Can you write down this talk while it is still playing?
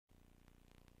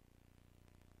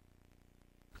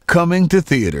Coming to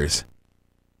theaters.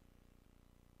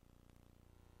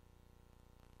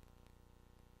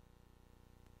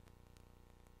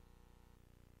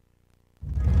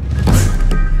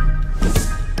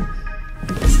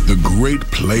 The Great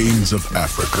Plains of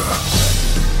Africa.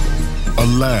 A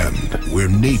land where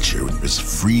nature is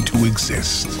free to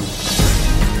exist.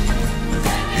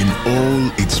 In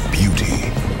all its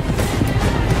beauty,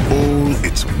 all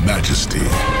its majesty,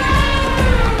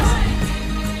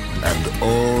 and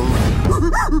all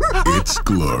its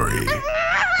glory.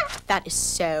 That is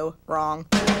so wrong.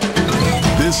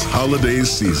 This holiday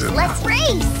season, Let's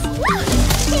race!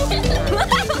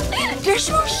 Does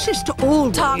your sister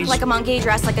always Talk like a monkey,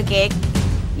 dress like a geek.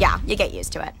 Yeah, you get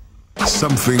used to it.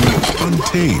 something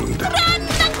untamed.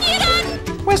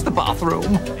 Where's the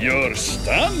bathroom? You're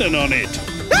standing on it.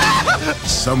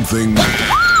 Something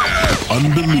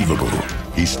unbelievable.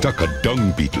 He stuck a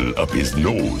dung beetle up his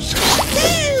nose.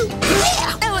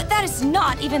 Oh, that is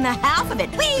not even the half of it.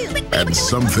 And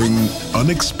something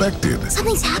unexpected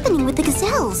Something's happening with the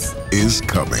gazelles. is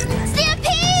coming.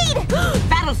 Stampede!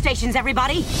 Battle stations,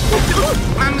 everybody!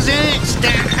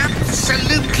 Stand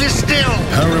absolutely still.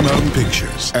 Paramount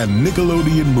Pictures and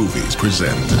Nickelodeon Movies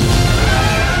present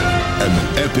an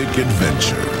epic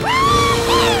adventure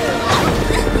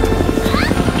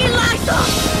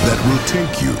that will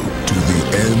take you to the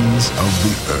ends of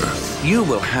the earth. You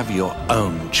will have your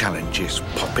own challenges,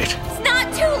 Puppet. It's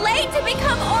not too late to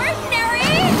become ordinary!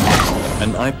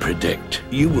 And I predict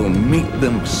you will meet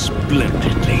them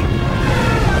splendidly.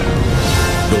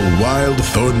 The Wild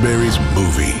Thornberrys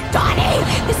movie. Donnie,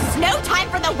 this is no time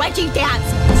for the wedgie dance.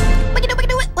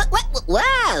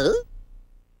 Wow!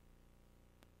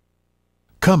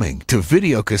 Coming to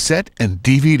videocassette and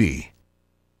DVD.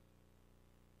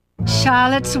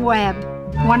 Charlotte's Web,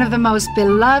 one of the most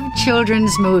beloved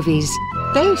children's movies,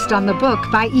 based on the book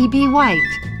by E.B. White,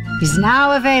 is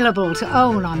now available to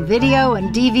own on video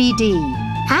and DVD.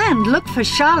 And look for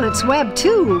Charlotte's Web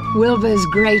 2, Wilbur's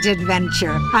Great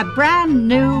Adventure, a brand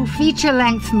new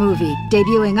feature-length movie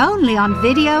debuting only on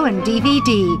video and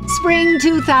DVD, spring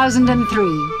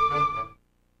 2003.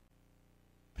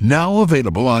 Now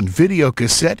available on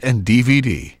videocassette and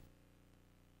DVD.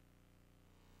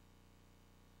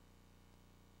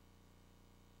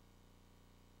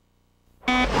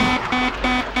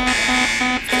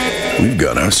 We've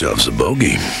got ourselves a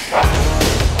bogey.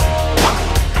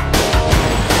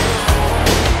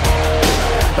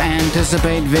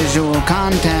 Anticipate visual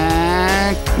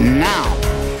contact now.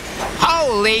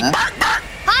 Holy!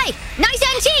 Hi! Nice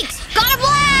antiques! Got a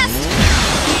blast!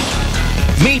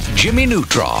 Meet Jimmy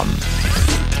Neutron.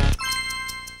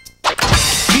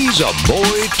 He's a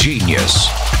boy genius.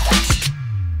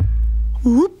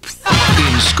 Whoops.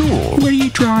 In school, What are you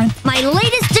trying? My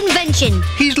latest invention,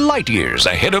 he's light years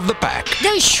ahead of the pack.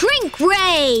 the shrink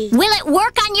ray! Will it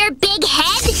work on your big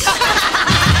head?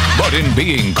 But in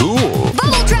being cool,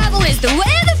 Bubble travel is the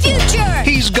way of the future!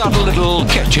 he's got a little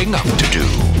catching up to do.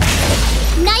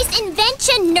 Nice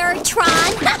invention,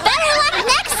 Neutron! Better luck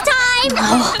next time!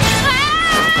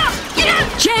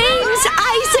 James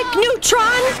Isaac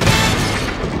Neutron!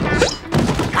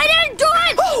 I didn't do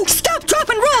it! Oh, stop, drop,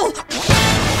 and roll!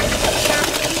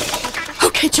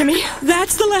 Okay, Jimmy,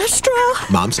 that's the last straw.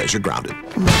 Mom says you're grounded.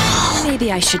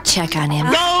 Maybe I should check on him.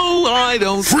 No, I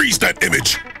don't. Freeze that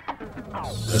image.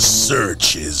 The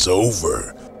search is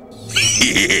over.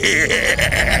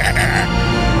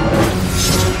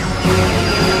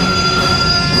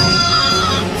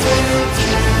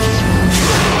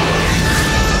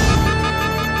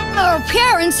 Our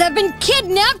parents have been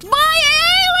kidnapped by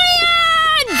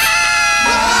aliens!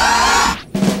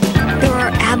 There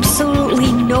are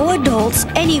absolutely no adults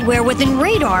anywhere within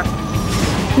radar.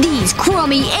 These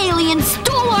crummy aliens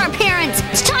stole our parents!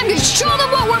 It's time to show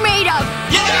them what we're made of!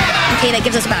 Yeah! Okay, that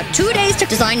gives us about 2 days to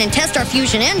design and test our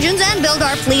fusion engines and build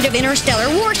our fleet of interstellar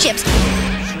warships.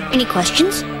 Any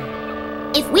questions?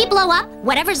 If we blow up,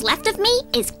 whatever's left of me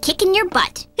is kicking your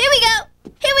butt. Here we go!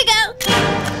 Here we go!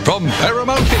 From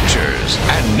Paramount Pictures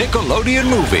and Nickelodeon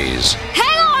Movies.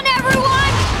 Hang on,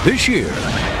 everyone! This year,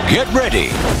 get ready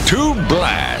to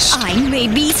blast. I may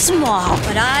be small,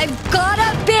 but I've got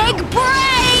a big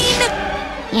brain!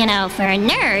 You know, for a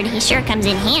nerd, he sure comes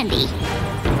in handy.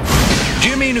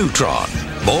 Jimmy Neutron,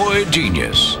 boy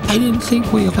genius. I didn't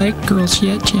think we liked girls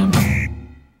yet, Jim.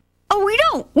 Oh, we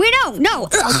don't, no.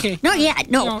 Okay. Not yet,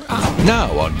 no.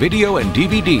 Now on video and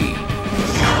DVD.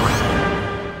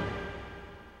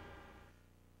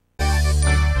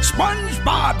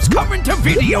 SpongeBob's coming to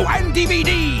video and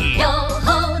DVD. Yo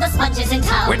ho, the Sponge is in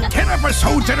town. With 10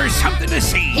 episodes, there's something to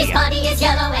see. His body is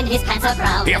yellow and his pants are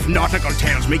brown. If Nautical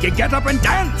tells me you get up and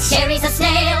dance. Sherry's a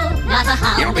snail, not a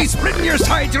hound. You'll be splitting your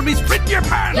sides, you'll be splitting your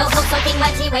pants. Your hook soaking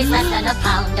wet, he weighs less than a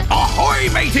pound. Ahoy,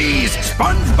 mateys!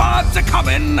 SpongeBob's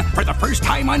a-comin'! For the first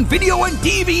time on video and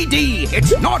DVD,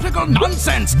 it's Nautical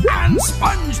Nonsense and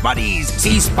Sponge Buddies.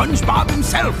 See SpongeBob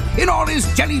himself in all his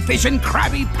jellyfish and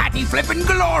Krabby Patty flippin'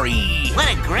 glory. What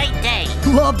a great day.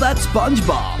 Love that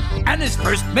SpongeBob. And his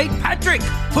first mate Patrick,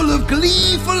 full of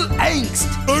gleeful angst.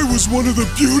 I was one of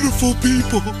the beautiful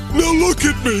people. Now look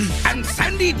at me. And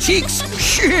Sandy Cheeks,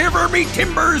 shiver me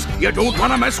timbers. You don't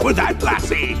want to mess with that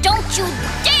lassie. Don't you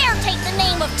dare take the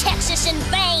name of Texas in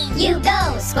vain. You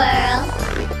go, Squirrel.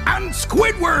 And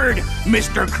Squidward,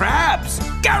 Mr. Krabs,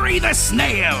 Gary the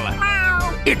Snail.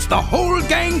 It's the whole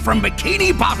gang from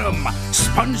Bikini Bottom.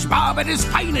 SpongeBob at his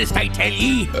finest, I tell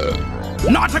ye.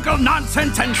 Nautical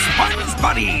Nonsense and Sponge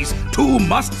Buddies, two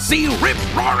must-see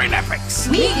rip-roaring epics.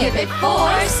 We give it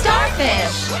 4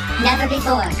 starfish. Never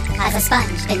before has a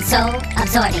sponge been so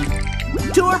absorbing.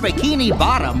 Tour Bikini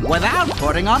Bottom without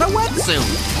putting on a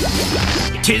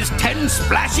wetsuit. 'Tis 10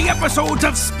 splashy episodes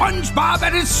of SpongeBob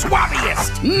at his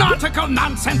swabbiest. Nautical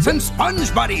Nonsense and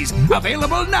Sponge Buddies,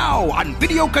 available now on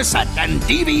videocassette and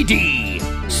DVD.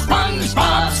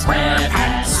 SpongeBob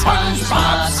SquarePants,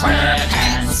 SpongeBob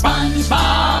SquarePants,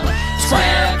 SpongeBob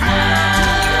SquarePants.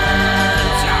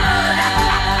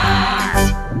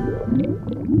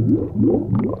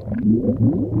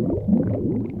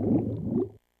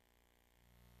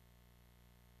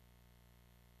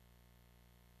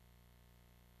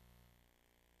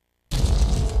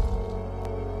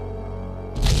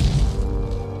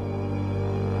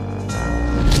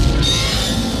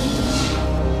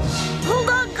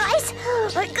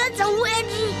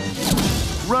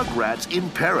 Rugrats in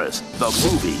Paris, the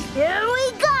movie. Here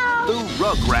we go! The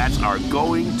Rugrats are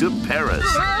going to Paris.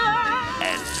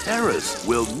 And Paris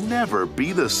will never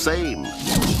be the same.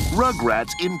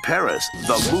 Rugrats in Paris,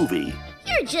 the movie.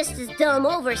 You're just as dumb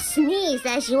over sneeze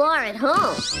as you are at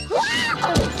home.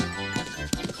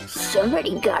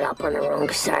 Somebody got up on the wrong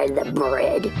side of the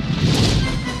bread.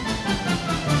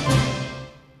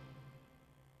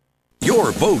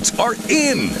 Your votes are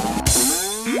in!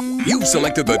 You've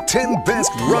selected the 10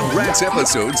 best Rugrats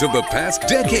episodes of the past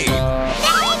decade.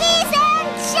 Ladies and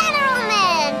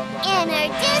gentlemen,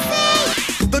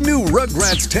 introducing The new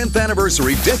Rugrats 10th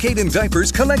Anniversary Decade in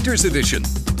Diapers Collector's Edition.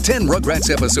 10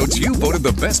 Rugrats episodes you voted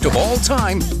the best of all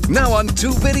time, now on 2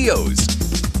 videos.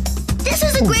 This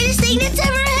is the greatest thing that's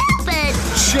ever happened!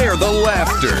 Share the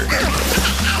laughter,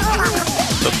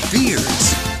 the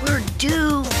fears, We're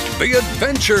doomed. the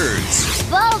adventures,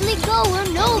 Boldly go where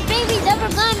no baby's ever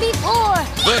gone before.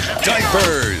 the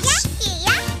diapers.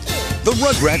 The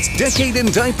Rugrats Decade in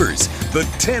Diapers. The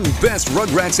 10 best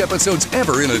Rugrats episodes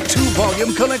ever in a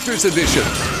 2-volume collector's edition.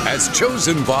 As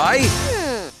chosen by...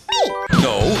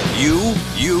 No, you,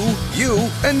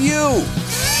 and you.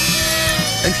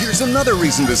 And here's another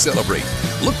reason to celebrate.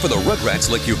 Look for the Rugrats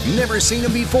like you've never seen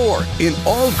them before. In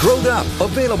All Grown Up.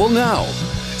 Available now.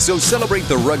 So celebrate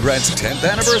the Rugrats 10th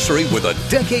anniversary with a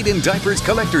Decade in Diapers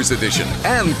Collector's Edition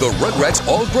and the Rugrats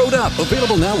All Grown Up.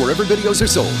 Available now wherever videos are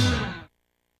sold.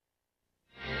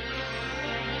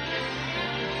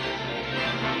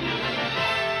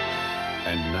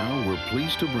 And now we're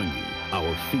pleased to bring you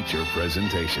our feature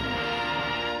presentation.